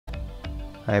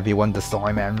Everyone, the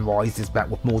Psi-Man rises back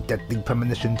with more deadly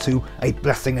Premonition 2, a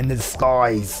blessing in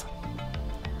disguise.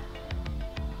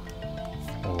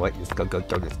 Alright, let's go,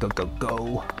 let's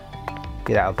go.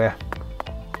 Get out of there.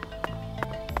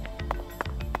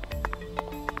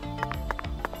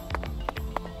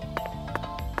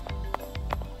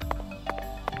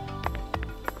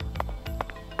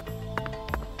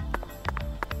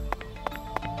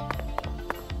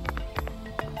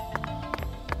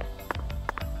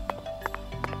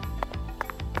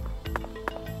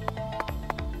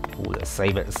 Oh, let's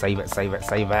save it.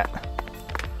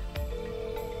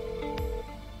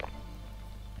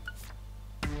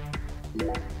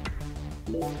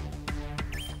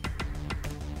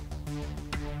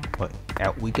 Right,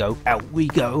 out we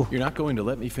go. You're not going to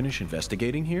let me finish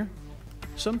investigating here?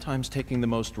 Sometimes taking the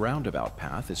most roundabout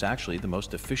path is actually the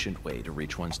most efficient way to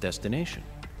reach one's destination.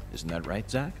 Isn't that right,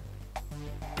 Zach?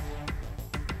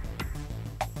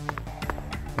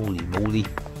 Holy moly.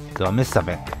 Did I miss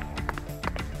something?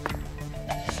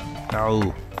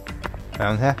 No.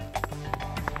 Down here?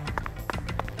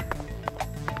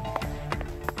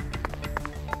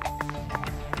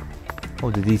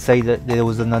 Oh, did he say that there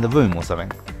was another room or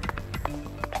something?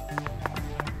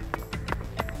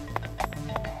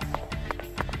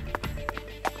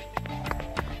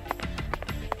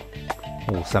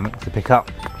 Oh, something to pick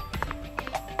up.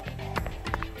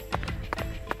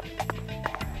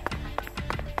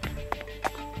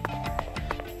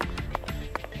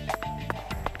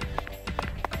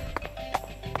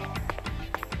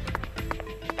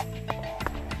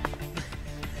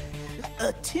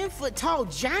 A 10-foot-tall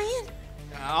giant?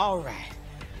 All right.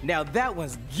 Now that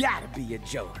one's gotta be a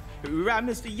joke. Right,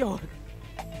 Mr. York?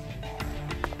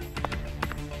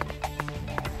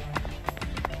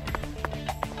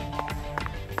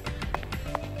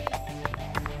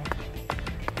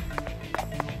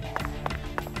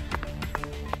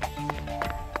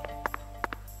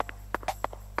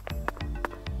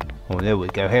 Oh, there we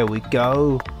go. Here we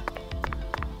go.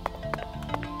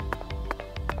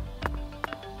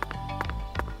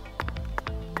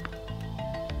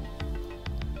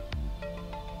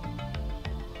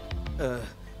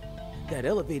 That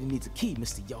elevator needs a key,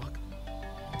 Mr. York.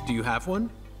 Do you have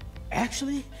one?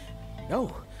 Actually,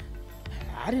 no.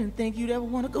 I didn't think you'd ever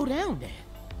want to go down there.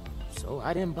 So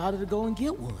I didn't bother to go and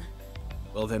get one.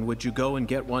 Well, then would you go and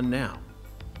get one now?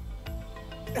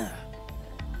 Yeah.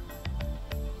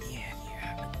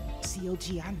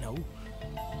 COG, I know.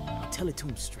 I'll tell it to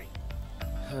him straight.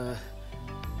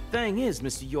 Thing is,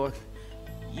 Mr. York,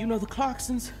 you know the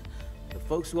Clarksons? The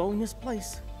folks who own this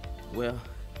place? Well,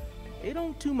 they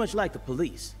don't too much like the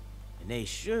police. And they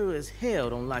sure as hell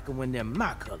don't like them when they're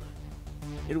my color.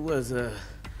 It was,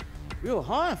 real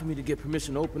hard for me to get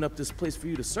permission to open up this place for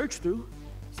you to search through.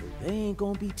 So they ain't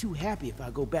gonna be too happy if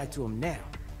I go back to them now,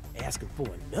 asking for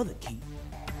another key.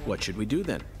 What should we do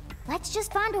then? Let's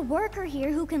just find a worker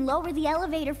here who can lower the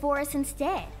elevator for us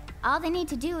instead. All they need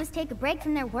to do is take a break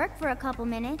from their work for a couple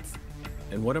minutes.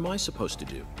 And what am I supposed to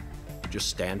do? Just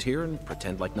stand here and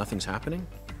pretend like nothing's happening?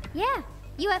 Yeah,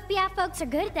 you FBI folks are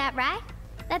good at that, right?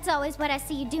 That's always what I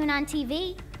see you doing on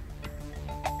TV.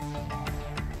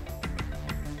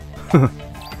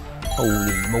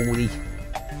 Holy moly.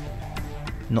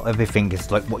 Not everything is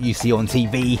like what you see on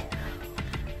TV.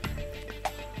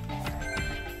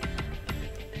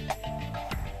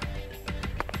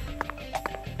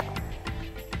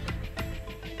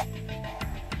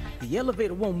 The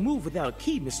elevator won't move without a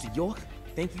key, Mr. York.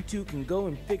 Think you two can go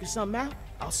and figure something out?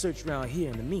 I'll search around here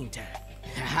in the meantime.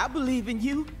 I believe in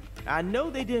you. I know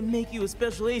they didn't make you a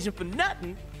special agent for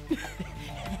nothing.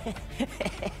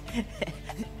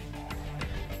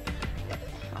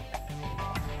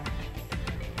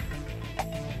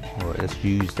 Alright, let's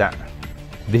use that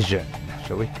vision,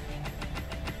 shall we?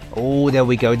 Oh, there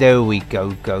we go,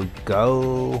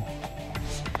 go.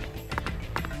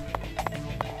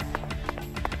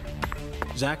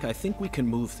 Zach, I think we can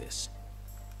move this.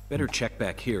 Better check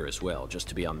back here as well, just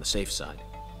to be on the safe side.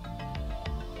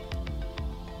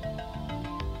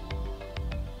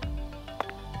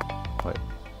 Right.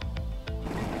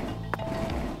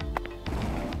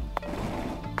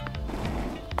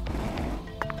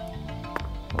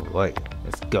 Alright,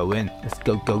 let's go in. Let's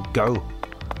go.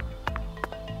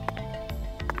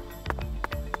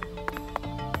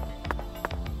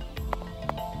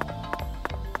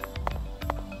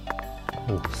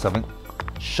 Oh, something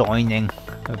shining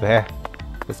over here.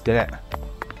 Let's get it.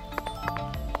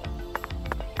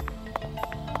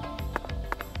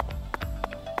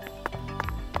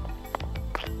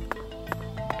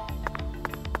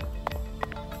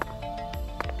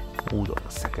 Hold on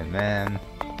a second, man.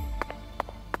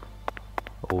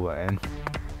 All right, in.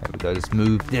 There we go, let's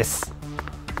move this.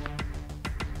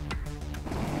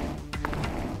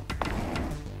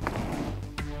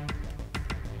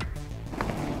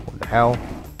 What the hell?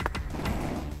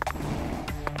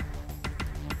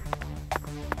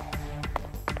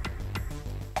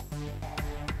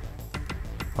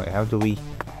 Wait, how do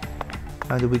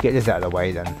we get this out of the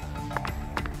way then?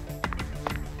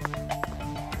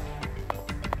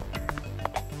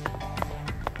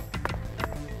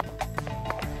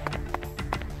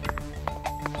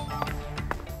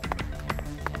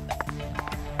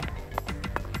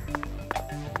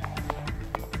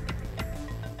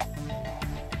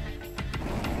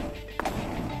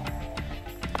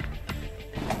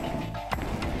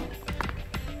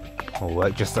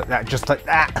 Alright, just like that, just like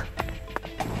that!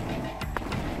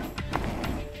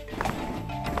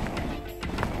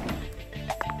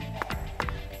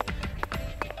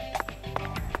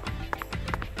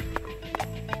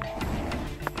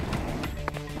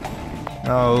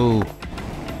 No!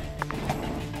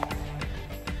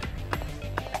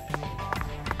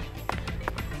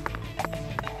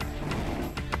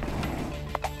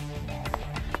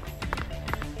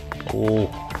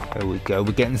 Oh, there we go,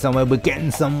 we're getting somewhere, we're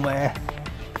getting somewhere!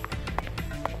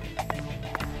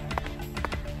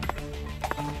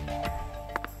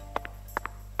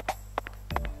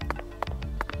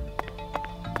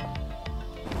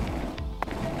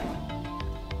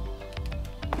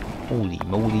 Holy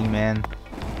moly, man.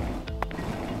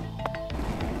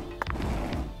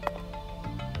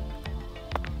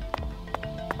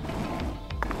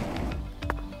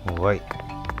 Alright.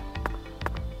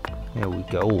 There we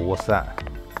go. Oh, what's that?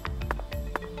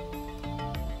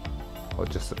 I'll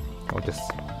just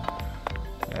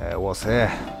what's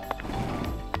here?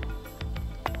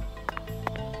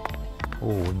 Oh,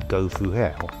 and go through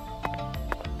here.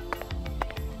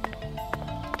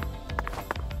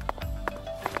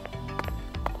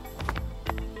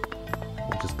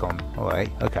 Just gone. Alright,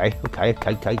 okay.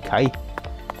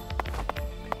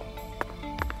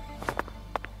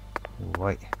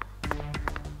 Alright.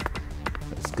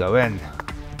 Let's go in.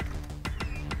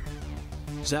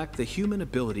 Zach, the human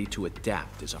ability to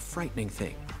adapt is a frightening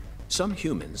thing. Some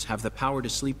humans have the power to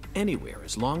sleep anywhere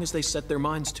as long as they set their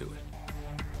minds to it.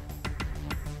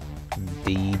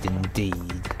 Indeed,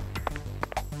 indeed.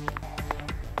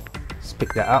 Let's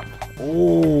pick that up.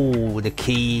 Oh, the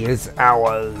key is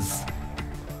ours.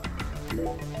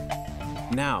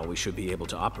 Now we should be able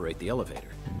to operate the elevator.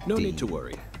 No need to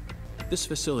worry. This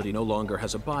facility no longer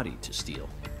has a body to steal.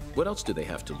 What else do they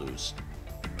have to lose?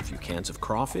 A few cans of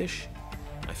crawfish?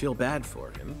 I feel bad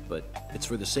for him, but it's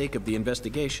for the sake of the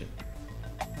investigation.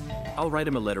 I'll write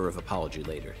him a letter of apology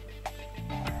later.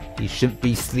 He shouldn't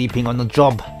be sleeping on the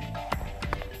job.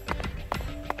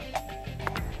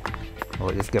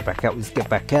 Alright, let's get back out,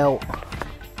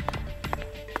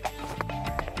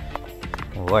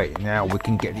 Alright, now we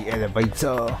can get the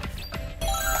elevator.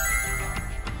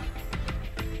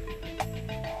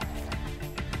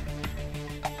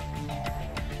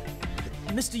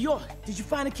 Mr. York, did you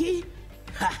find a key?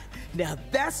 Ha! Now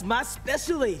that's my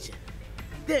special agent.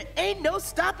 There ain't no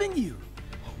stopping you.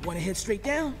 Want to head straight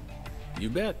down? You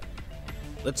bet.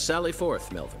 Let's sally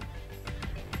forth, Melvin.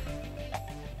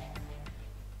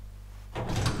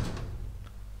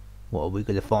 What are we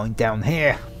going to find down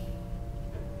here?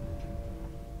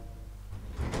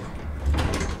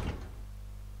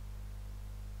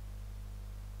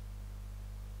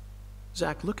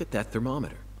 Zach, look at that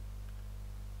thermometer.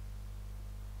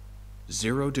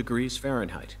 0 degrees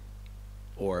Fahrenheit,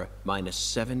 or minus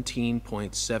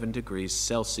 17.7 degrees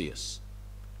Celsius.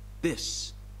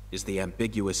 This is the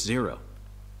ambiguous zero.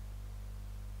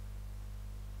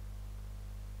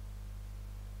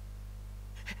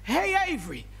 Hey,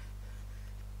 Avery!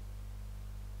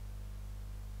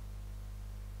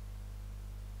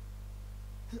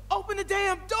 Open the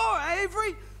damn door,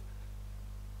 Avery!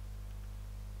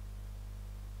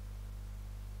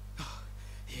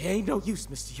 It ain't no use,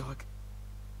 Mr. York.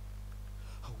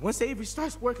 Once Avery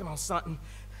starts working on something,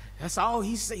 that's all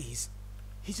he sees.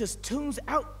 He just tunes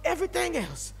out everything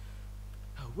else.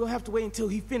 We'll have to wait until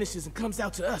he finishes and comes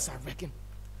out to us, I reckon.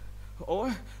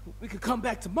 Or we could come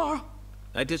back tomorrow.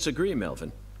 I disagree,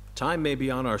 Melvin. Time may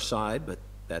be on our side, but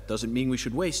that doesn't mean we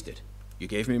should waste it. You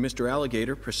gave me Mr.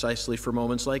 Alligator precisely for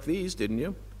moments like these, didn't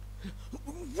you?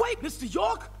 Wait, Mr.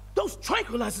 York! Those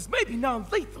tranquilizers may be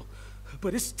non-lethal,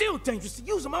 but it's still dangerous to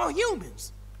use them on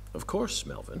humans. Of course,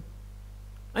 Melvin.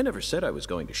 I never said I was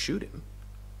going to shoot him.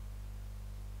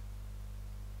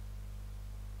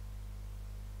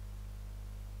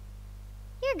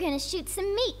 You're gonna shoot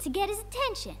some meat to get his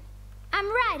attention. I'm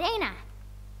right, ain't I?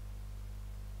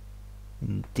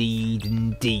 Indeed,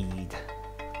 indeed.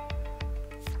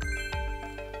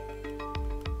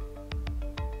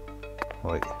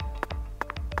 Right.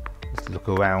 Let's look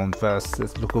around first.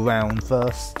 Let's look around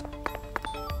first.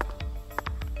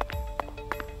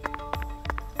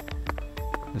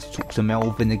 Let's talk to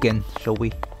Melvin again, shall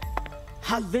we?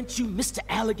 I lent you Mr.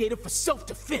 Alligator for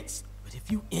self-defense, but if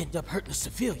you end up hurting a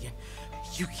civilian,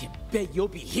 you can bet you'll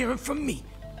be hearing from me.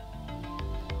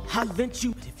 I lent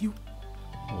you, but if you...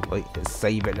 Oh, wait, let's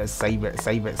save it, let's save it,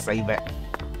 save it, save it.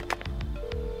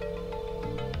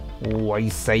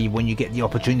 Always save when you get the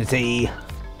opportunity.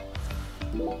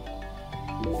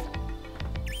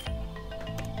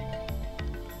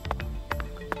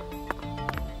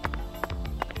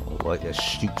 Alright, let's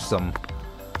shoot some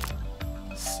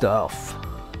stuff.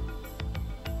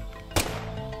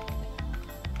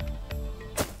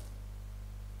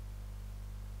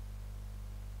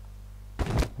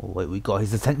 Alright, we got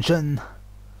his attention.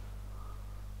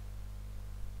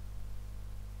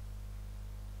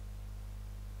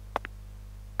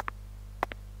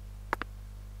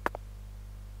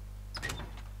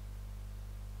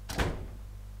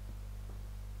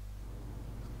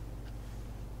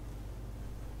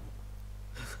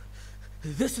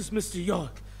 This is Mr.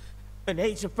 York, an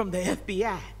agent from the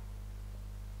FBI.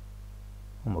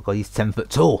 Oh my god, he's 10 foot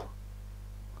tall.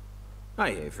 Hi,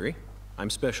 Avery. I'm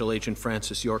Special Agent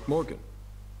Francis York Morgan.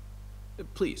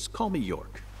 Please, call me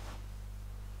York.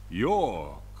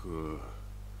 York?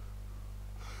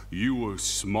 You a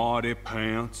smarty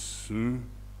pants, hmm?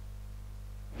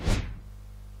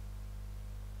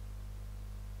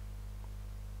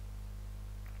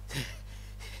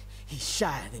 He's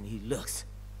shyer than he looks.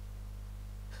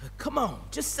 Come on,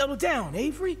 just settle down,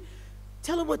 Avery.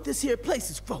 Tell him what this here place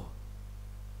is for.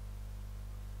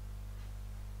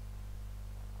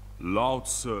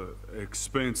 Lots of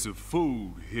expensive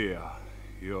food here.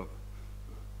 Yup.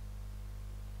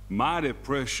 Mighty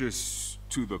precious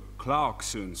to the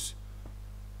Clarksons,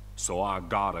 so I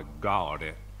gotta guard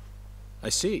it. I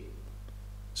see.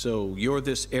 So you're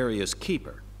this area's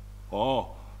keeper? Oh,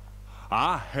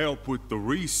 I help with the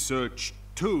research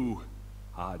too.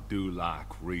 I do like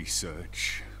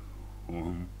research.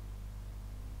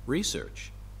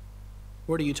 Research?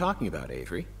 What are you talking about,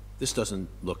 Avery? This doesn't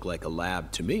look like a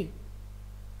lab to me.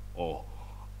 Oh,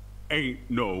 ain't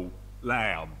no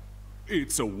lab.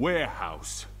 It's a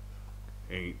warehouse.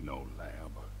 Ain't no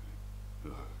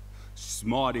lab.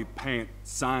 Smarty pant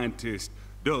scientist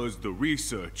does the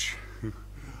research.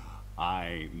 I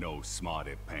ain't no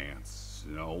smarty pants,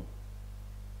 no.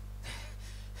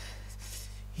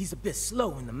 He's a bit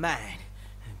slow in the mind,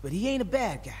 but he ain't a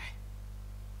bad guy.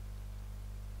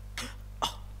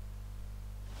 Oh.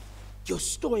 Your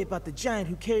story about the giant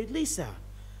who carried Lisa out.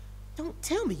 Don't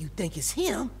tell me you think it's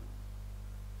him.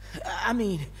 I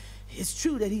mean, it's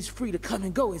true that he's free to come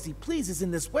and go as he pleases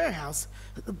in this warehouse,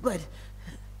 but...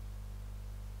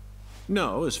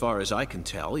 No, as far as I can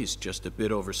tell, he's just a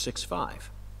bit over 6'5".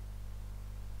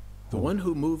 The one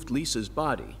who moved Lisa's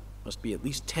body must be at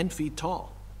least 10 feet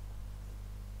tall.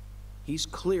 He's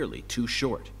clearly too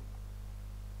short.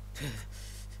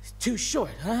 Too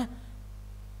short, huh?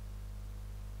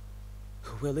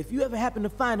 Well, if you ever happen to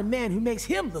find a man who makes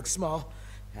him look small,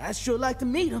 I'd sure like to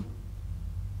meet him.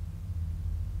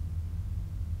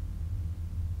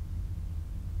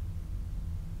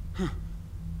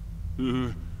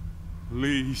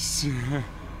 Lise.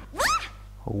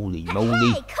 Holy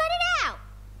moly. Hey, cut it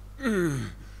out!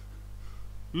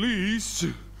 Lise?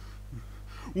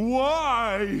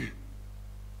 Why?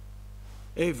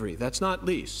 Avery, that's not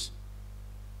Lise.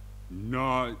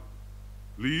 Not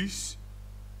Lise?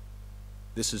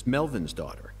 This is Melvin's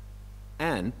daughter,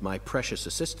 and my precious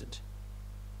assistant.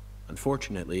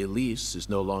 Unfortunately, Elise is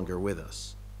no longer with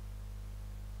us.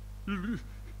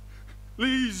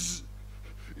 Lise!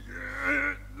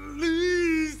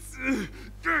 Lise!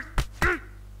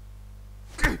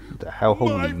 What the hell,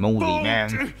 holy moly,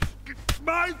 man.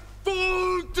 My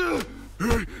fault!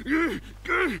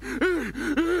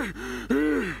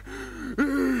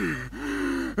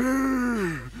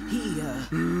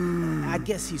 I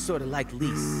guess he's sort of like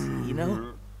Lise, you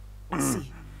know?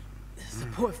 See, the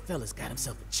poor fella's got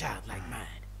himself a childlike mind.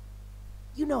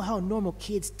 You know how normal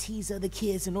kids tease other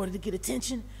kids in order to get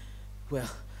attention? Well,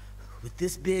 with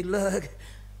this big lug,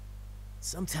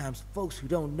 sometimes folks who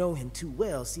don't know him too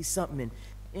well see something and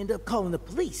end up calling the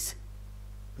police.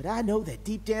 But I know that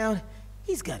deep down,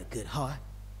 he's got a good heart.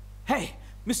 Hey,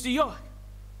 Mr. York,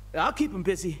 I'll keep him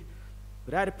busy,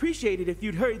 but I'd appreciate it if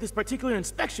you'd hurry this particular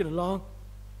inspection along.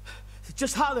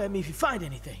 Just holler at me if you find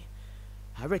anything.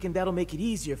 I reckon that'll make it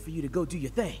easier for you to go do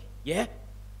your thing, yeah?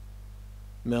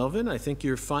 Melvin, I think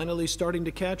you're finally starting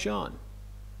to catch on.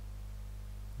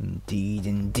 Indeed,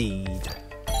 indeed.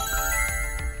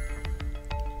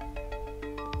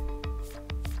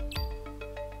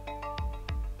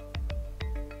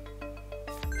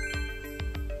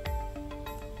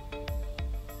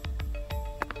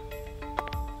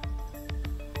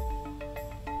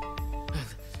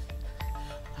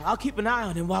 I'll keep an eye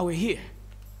on him while we're here.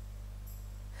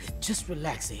 Just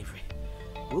relax, Avery.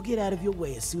 We'll get out of your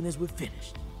way as soon as we're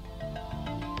finished.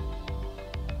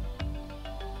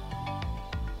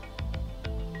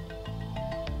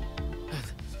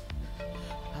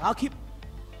 I'll keep...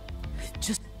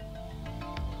 Just...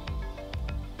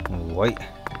 Wait.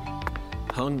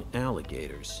 Hung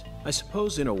alligators. I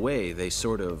suppose in a way they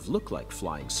sort of look like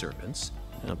flying serpents.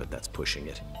 Oh, but that's pushing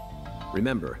it.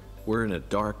 Remember, we're in a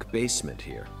dark basement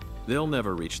here. They'll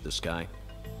never reach the sky.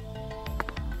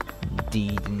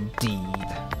 Indeed, indeed.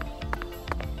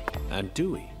 And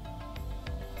Dewey.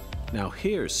 Now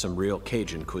here's some real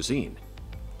Cajun cuisine.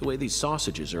 The way these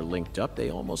sausages are linked up, they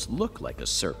almost look like a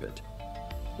serpent.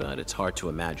 But it's hard to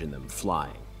imagine them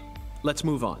flying. Let's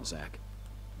move on, Zach.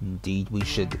 Indeed we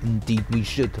should. Indeed we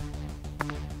should.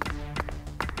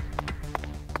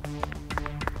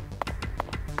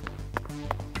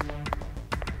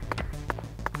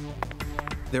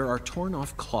 There are torn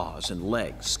off claws and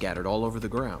legs scattered all over the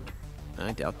ground.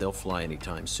 I doubt they'll fly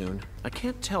anytime soon. I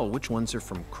can't tell which ones are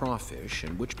from crawfish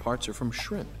and which parts are from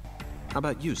shrimp. How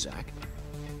about you, Zach?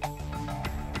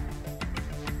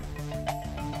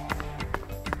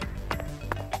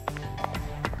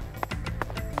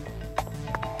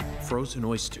 Frozen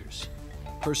oysters.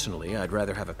 Personally, I'd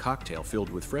rather have a cocktail filled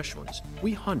with fresh ones.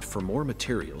 We hunt for more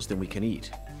materials than we can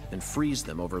eat, and freeze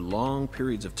them over long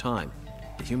periods of time.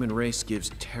 The human race gives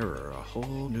terror a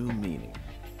whole new meaning.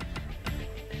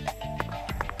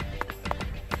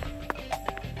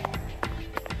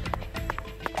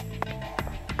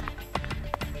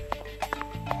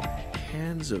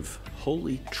 Cans of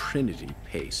Holy Trinity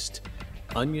paste.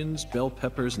 Onions, bell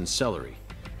peppers, and celery.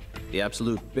 The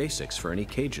absolute basics for any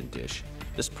Cajun dish.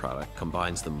 This product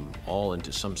combines them all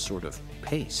into some sort of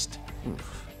paste.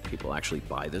 People actually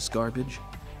buy this garbage?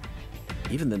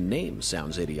 Even the name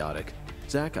sounds idiotic.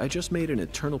 Zach, I just made an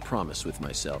eternal promise with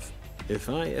myself. If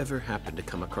I ever happen to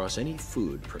come across any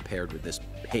food prepared with this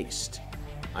paste,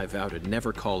 I vow to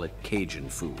never call it Cajun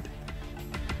food.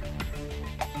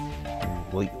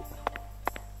 Wait.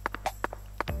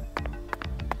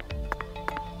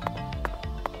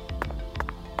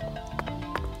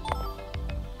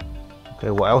 Okay,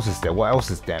 what else is there? What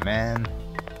else is there, man?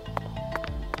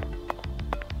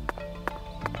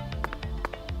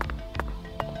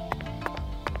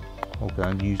 Okay,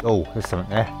 I'll use. Oh, there's something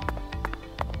there.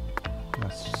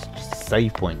 That's just a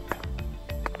save point.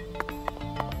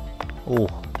 Oh,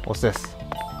 what's this?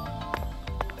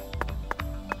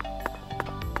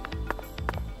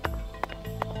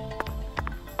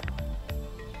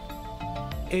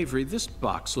 Avery, this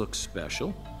box looks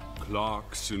special.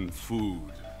 Clarkson food.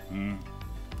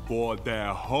 For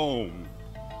their home.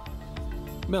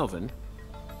 Melvin,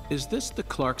 is this the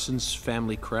Clarksons'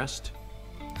 family crest?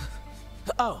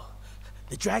 Oh,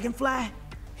 the dragonfly?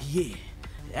 Yeah,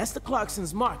 that's the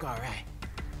Clarksons' mark, all right.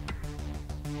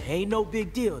 Ain't no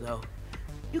big deal, though.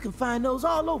 You can find those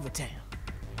all over town.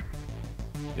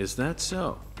 Is that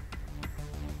so?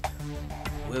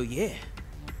 Well, yeah.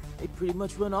 They pretty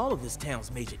much run all of this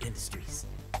town's major industries.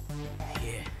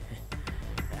 Yeah,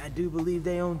 I do believe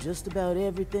they own just about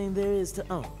everything there is to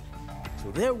own. So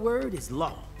their word is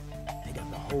law. They got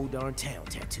the whole darn town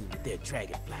tattooed with their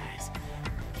dragonflies.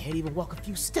 Can't even walk a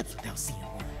few steps without seeing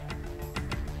one.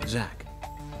 Zach,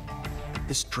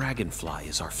 this dragonfly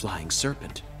is our flying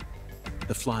serpent.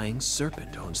 The flying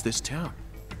serpent owns this town.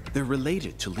 They're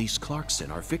related to Lise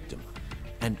Clarkson, our victim.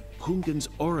 And Hungan's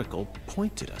oracle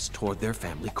pointed us toward their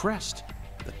family crest.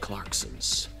 The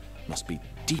Clarksons must be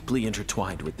deeply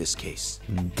intertwined with this case.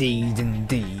 Indeed,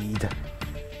 indeed.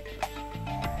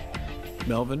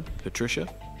 Melvin,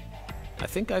 Patricia, I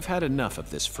think I've had enough of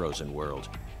this frozen world.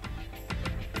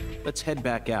 Let's head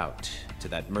back out to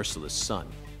that merciless sun.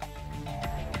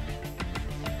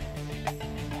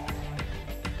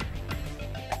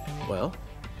 Well,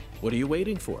 what are you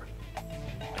waiting for?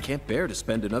 I can't bear to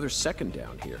spend another second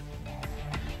down here.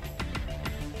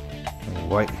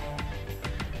 Wait.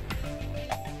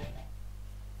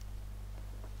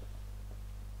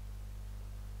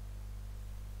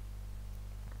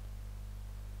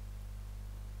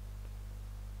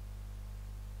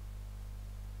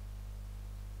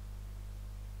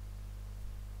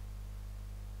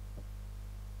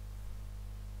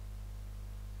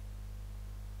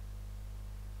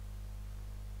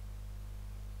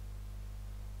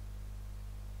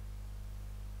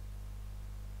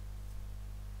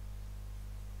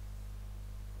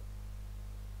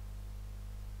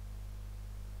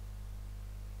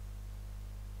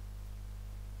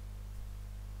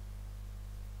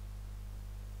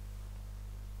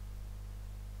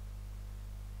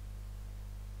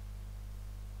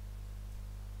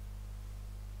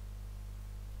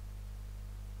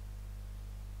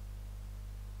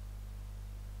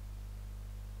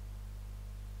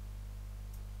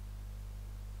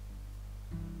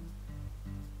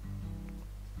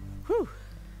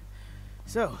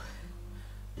 So,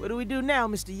 what do we do now,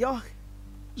 Mr. York?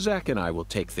 Zack and I will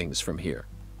take things from here.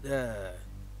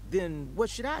 Then what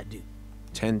should I do?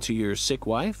 Tend to your sick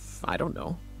wife? I don't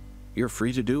know. You're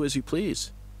free to do as you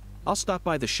please. I'll stop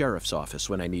by the sheriff's office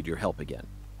when I need your help again.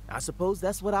 I suppose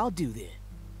that's what I'll do then.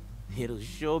 It'll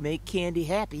sure make Candy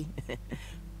happy.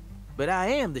 But I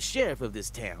am the sheriff of this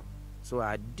town, so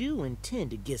I do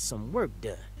intend to get some work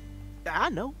done. I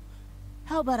know.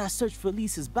 How about I search for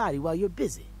Lisa's body while you're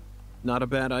busy? Not a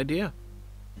bad idea.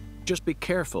 Just be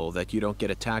careful that you don't get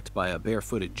attacked by a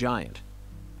barefooted giant.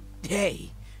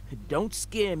 Hey, don't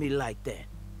scare me like that.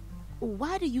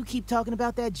 Why do you keep talking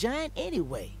about that giant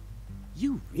anyway?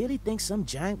 You really think some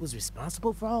giant was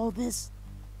responsible for all this?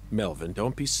 Melvin,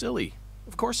 don't be silly.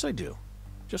 Of course I do.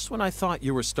 Just when I thought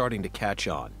you were starting to catch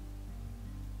on.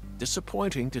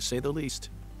 Disappointing, to say the least.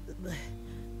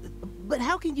 But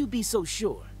how can you be so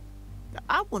sure?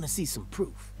 I want to see some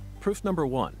proof. Proof number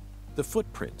one. The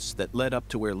footprints that led up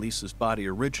to where Lisa's body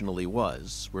originally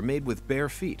was were made with bare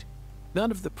feet.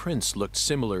 None of the prints looked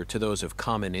similar to those of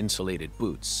common insulated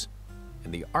boots,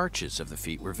 and the arches of the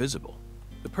feet were visible.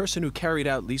 The person who carried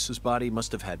out Lisa's body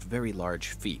must have had very large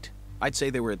feet. I'd say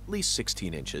they were at least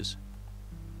 16 inches.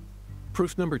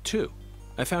 Proof number two.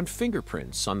 I found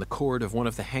fingerprints on the cord of one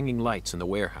of the hanging lights in the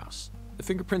warehouse. The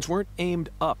fingerprints weren't aimed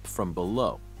up from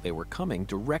below. They were coming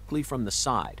directly from the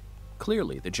side.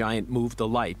 Clearly, the giant moved the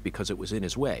light because it was in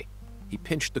his way. He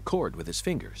pinched the cord with his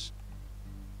fingers.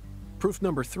 Proof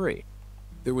number three.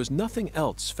 There was nothing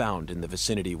else found in the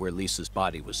vicinity where Lisa's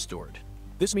body was stored.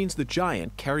 This means the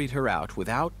giant carried her out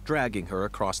without dragging her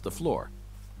across the floor.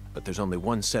 But there's only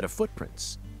one set of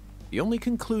footprints. The only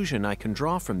conclusion I can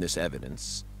draw from this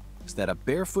evidence is that a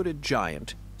barefooted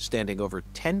giant, standing over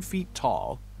 10 feet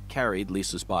tall, carried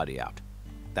Lisa's body out.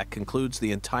 That concludes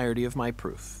the entirety of my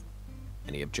proof.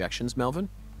 Any objections, Melvin?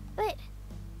 But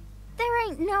there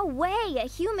ain't no way a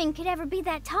human could ever be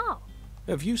that tall.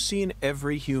 Have you seen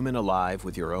every human alive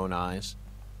with your own eyes?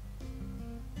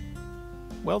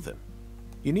 Well then,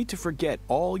 you need to forget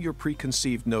all your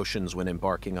preconceived notions when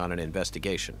embarking on an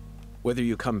investigation. Whether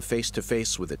you come face to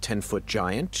face with a 10-foot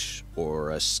giant or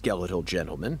a skeletal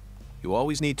gentleman, you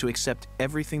always need to accept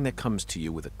everything that comes to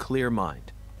you with a clear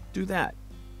mind. Do that,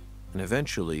 and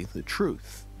eventually the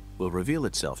truth will reveal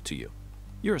itself to you.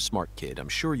 You're a smart kid, I'm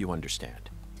sure you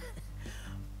understand.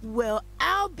 Well,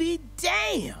 I'll be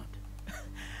damned.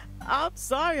 I'm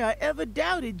sorry I ever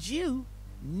doubted you,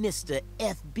 Mr.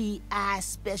 FBI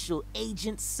Special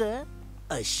Agent, sir.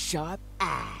 A sharp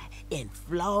eye and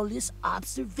flawless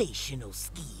observational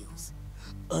skills.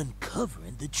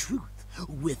 Uncovering the truth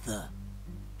with a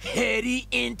heady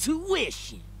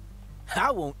intuition.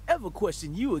 I won't ever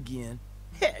question you again.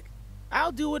 Heck,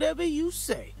 I'll do whatever you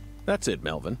say. That's it,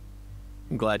 Melvin.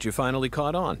 I'm glad you finally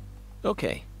caught on.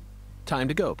 Okay, time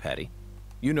to go, Patty.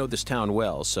 You know this town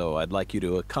well, so I'd like you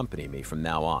to accompany me from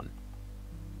now on.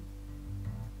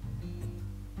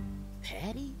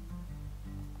 Patty?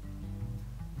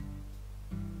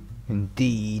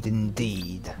 Indeed,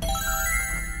 indeed.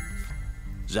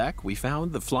 Zack, we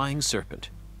found the flying serpent.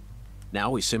 Now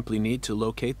we simply need to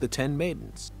locate the 10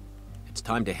 maidens. It's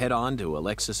time to head on to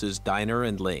Alexis's diner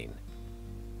and lane.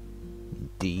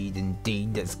 Indeed,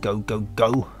 indeed. Let's go, go,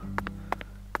 go.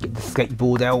 Get the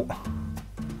skateboard out.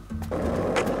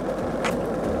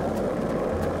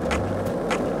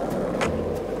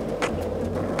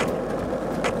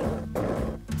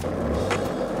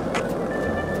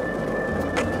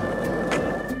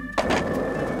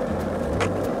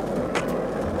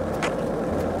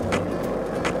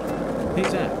 Hey,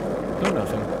 Zack. No,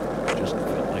 nothing. Just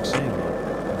felt like saying that.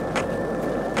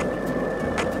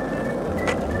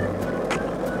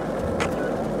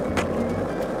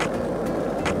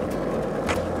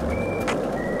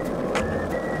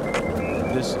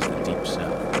 This is the deep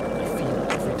south. I feel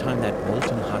it every time that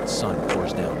molten hot sun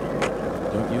pours down on me.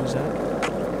 Don't you, Zack?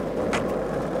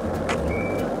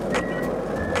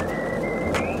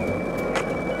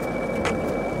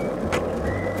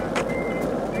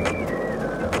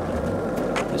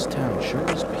 This town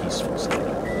sure is peaceful, Zack.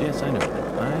 Yes, I know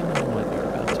what you're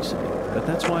about to say. But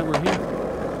that's why we're here.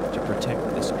 To protect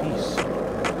this peace.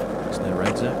 Isn't that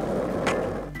right, Zack?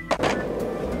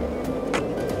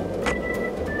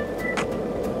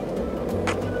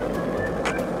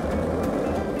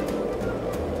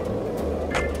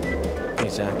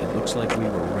 Zack, it looks like we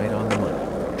were right on the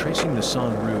money. Tracing the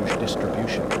Sang Rouge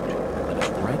distribution route led us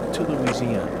right to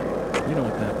Louisiana. You know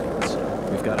what that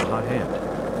means. We've got a hot hand,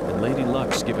 and Lady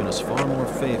Luck's given us far more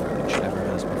favor than she ever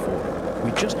has before.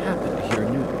 We just happened to hear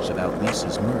news about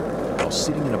Lisa's murder while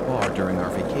sitting in a bar during our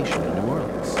vacation in New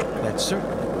Orleans. That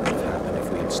certainly wouldn't have happened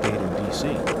if we had stayed in D.C.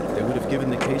 They would have given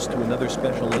the case to another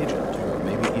special agent, or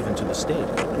maybe even to the state,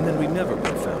 and then we never would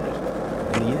have found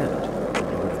it. In the end,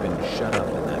 it would have been shut up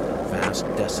in that vast,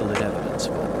 desolate evidence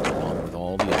vault, along with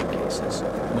all the other cases,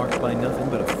 marked by nothing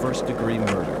but a first-degree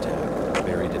murder tag,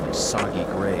 buried in a soggy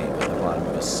grave at the bottom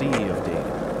of a sea of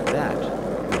data. That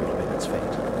would have been its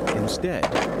fate. Instead,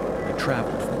 it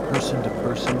traveled from person to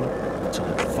person until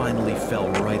it finally fell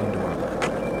right into our lap.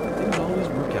 Things always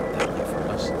work out that way for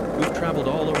us. We've traveled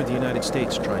all over the United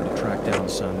States trying to track down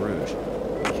Sun Rouge.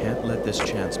 We can't let this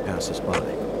chance pass us by,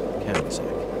 can we, Zach?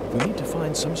 We need to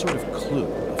find some sort of clue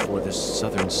before this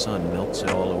southern sun melts it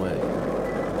all away.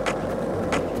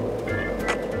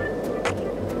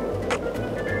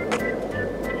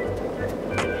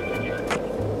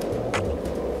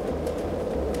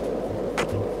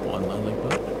 One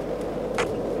lollipop,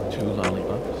 2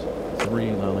 lollipops,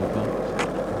 3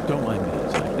 lollipops. Don't mind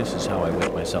me, Zach. This is how I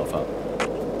wake myself up.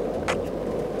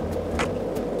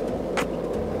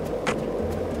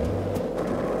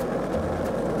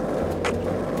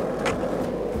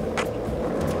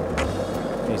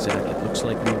 Zach, it looks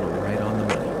like we were right on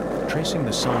the money. Tracing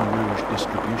the Sun Rouge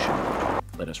distribution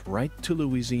led us right to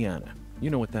Louisiana.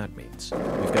 You know what that means.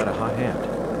 We've got a hot hand,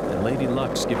 and Lady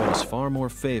Luck's given us far more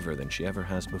favor than she ever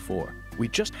has before. We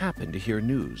just happened to hear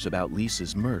news about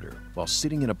Lisa's murder while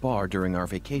sitting in a bar during our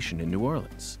vacation in New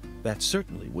Orleans. That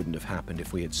certainly wouldn't have happened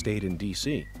if we had stayed in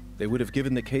D.C. They would have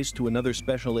given the case to another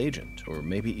special agent, or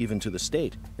maybe even to the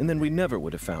state, and then we never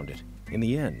would have found it. In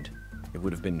the end, it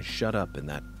would have been shut up in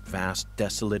that vast,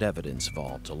 desolate evidence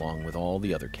vault along with all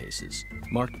the other cases,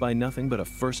 marked by nothing but a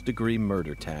first-degree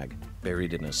murder tag,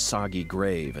 buried in a soggy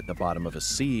grave at the bottom of a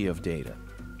sea of data.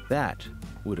 That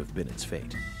would have been its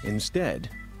fate. Instead,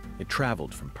 it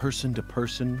traveled from person to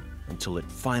person until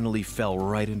it finally fell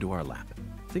right into our lap.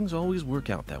 Things always work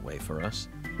out that way for us.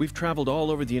 We've traveled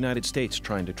all over the United States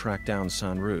trying to track down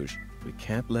Sun Rouge. We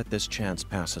can't let this chance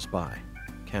pass us by,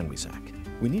 can we, Zach?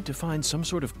 We need to find some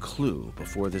sort of clue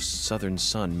before this southern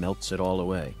sun melts it all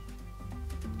away.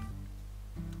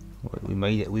 We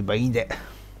made it, we made it.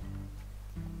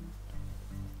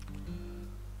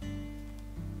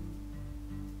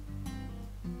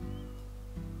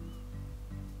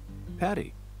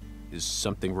 Patty, is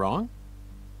something wrong?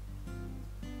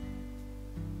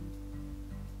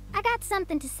 I got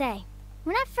something to say.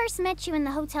 When I first met you in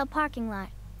the hotel parking lot,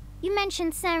 you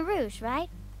mentioned Saint Rouge, right?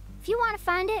 If you want to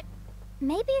find it,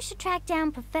 maybe you should track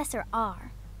down Professor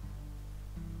R.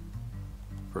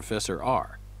 Professor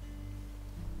R?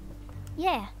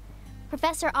 Yeah.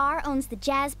 Professor R owns the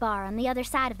jazz bar on the other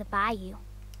side of the bayou.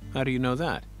 How do you know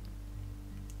that?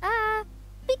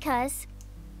 Because.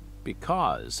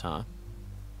 Because, huh?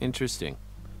 Interesting.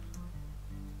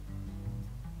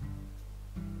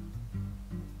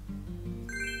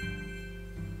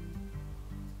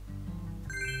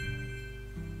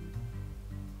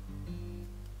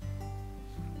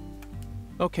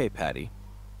 Okay, Patty.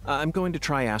 I'm going to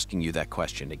try asking you that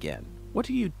question again. What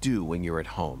do you do when you're at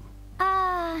home?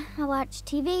 I watch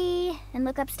TV and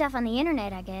look up stuff on the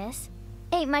internet, I guess.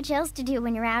 Ain't much else to do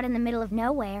when you're out in the middle of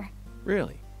nowhere.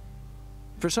 Really?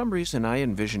 For some reason, I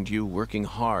envisioned you working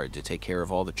hard to take care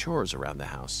of all the chores around the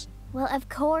house. Well, of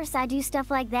course I do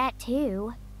stuff like that,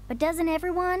 too. But doesn't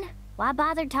everyone? Why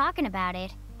bother talking about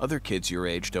it? Other kids your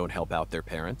age don't help out their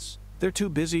parents. They're too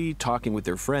busy talking with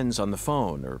their friends on the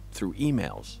phone or through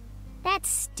emails. That's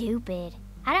stupid.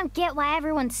 I don't get why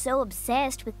everyone's so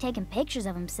obsessed with taking pictures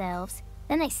of themselves.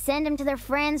 Then they send them to their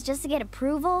friends just to get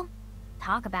approval?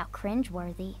 Talk about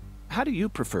cringeworthy. How do you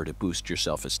prefer to boost your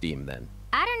self-esteem, then?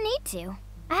 I don't need to.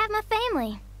 I have my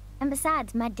family. And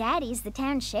besides, my daddy's the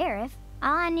town sheriff.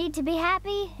 All I need to be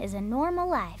happy is a normal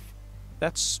life.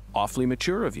 That's awfully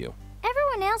mature of you.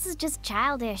 Everyone else is just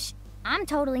childish. I'm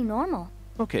totally normal.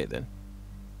 Okay, then.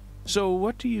 So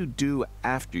what do you do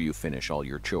after you finish all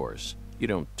your chores? You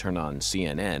don't turn on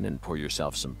CNN and pour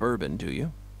yourself some bourbon, do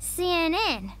you?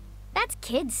 CNN? That's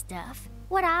kid stuff.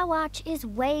 What I watch is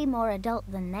way more adult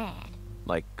than that.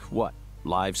 Like what?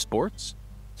 Live sports?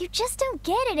 You just don't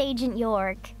get it, Agent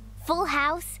York. Full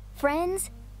House,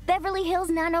 Friends, Beverly Hills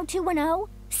 90210,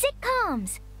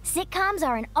 sitcoms. Sitcoms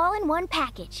are an all-in-one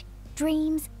package.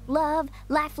 Dreams, love,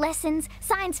 life lessons,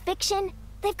 science fiction.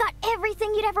 They've got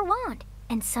everything you'd ever want.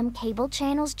 And some cable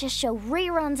channels just show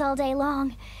reruns all day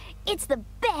long. It's the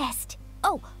best.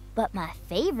 Oh, but my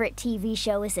favorite TV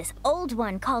show is this old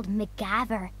one called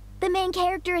MacGyver. The main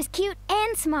character is cute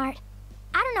and smart.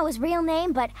 I don't know his real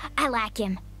name, but I like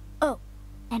him. Oh,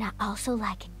 and I also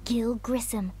like Gil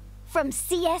Grissom from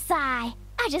CSI.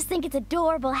 I just think it's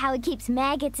adorable how he keeps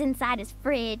maggots inside his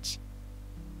fridge.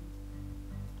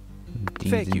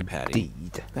 Thank you, Patty.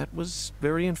 That was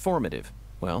very informative.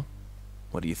 Well,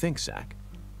 What do you think, Zach?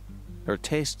 Her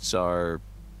tastes are...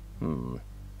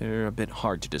 they're a bit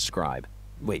hard to describe.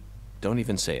 Wait, don't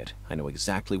even say it. I know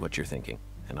exactly what you're thinking,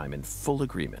 and I'm in full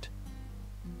agreement.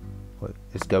 What,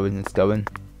 it's going, it's going.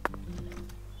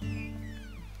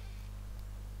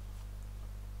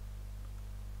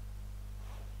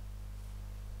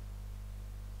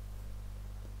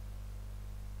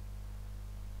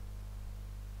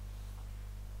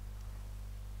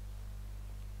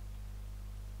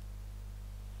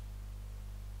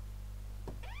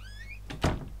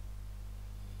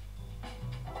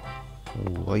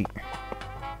 Wait.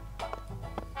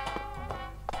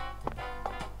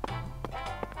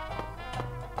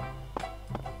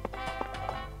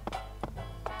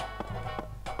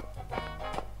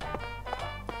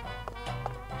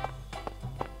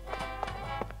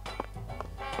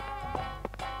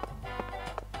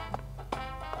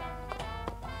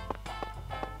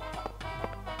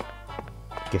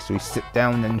 Guess we sit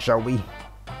down then, shall we?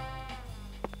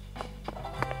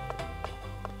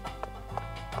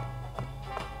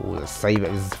 Oh, let's save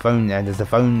it. There's a phone there. There's a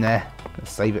phone there.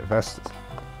 Let's save it first.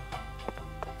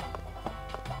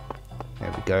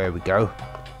 There we go. There we go.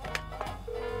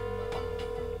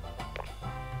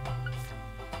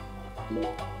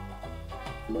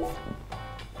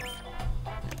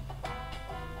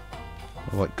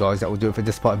 Alright guys, that will do it for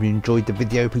this part. If you enjoyed the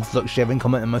video, please like, share and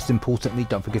comment, and most importantly,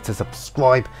 don't forget to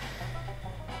subscribe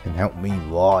and help me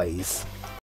rise.